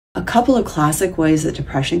a couple of classic ways that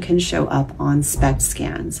depression can show up on SPECT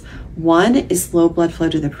scans. One is low blood flow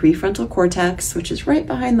to the prefrontal cortex, which is right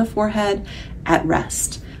behind the forehead, at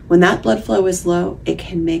rest. When that blood flow is low, it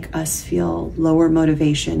can make us feel lower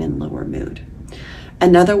motivation and lower mood.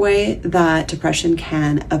 Another way that depression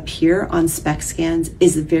can appear on SPECT scans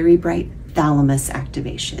is very bright thalamus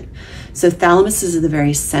activation. So thalamus is at the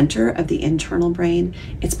very center of the internal brain.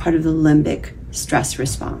 It's part of the limbic stress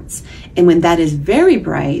response. And when that is very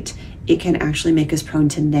bright, it can actually make us prone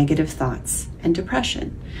to negative thoughts and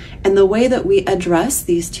depression. And the way that we address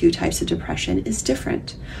these two types of depression is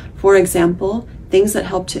different. For example, things that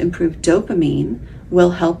help to improve dopamine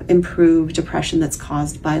will help improve depression that's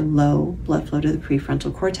caused by low blood flow to the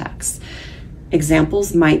prefrontal cortex.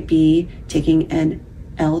 Examples might be taking an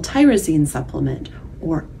L-tyrosine supplement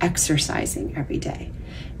or exercising every day.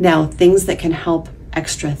 Now, things that can help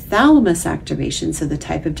extra thalamus activation, so the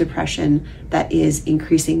type of depression that is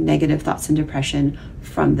increasing negative thoughts and depression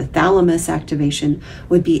from the thalamus activation,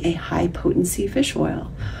 would be a high potency fish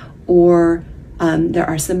oil. Or there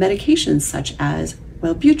are some medications such as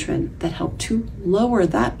Wellbutrin that help to lower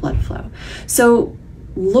that blood flow. So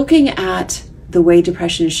looking at the way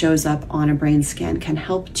depression shows up on a brain scan can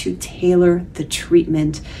help to tailor the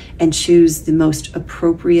treatment and choose the most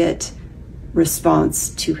appropriate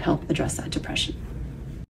response to help address that depression.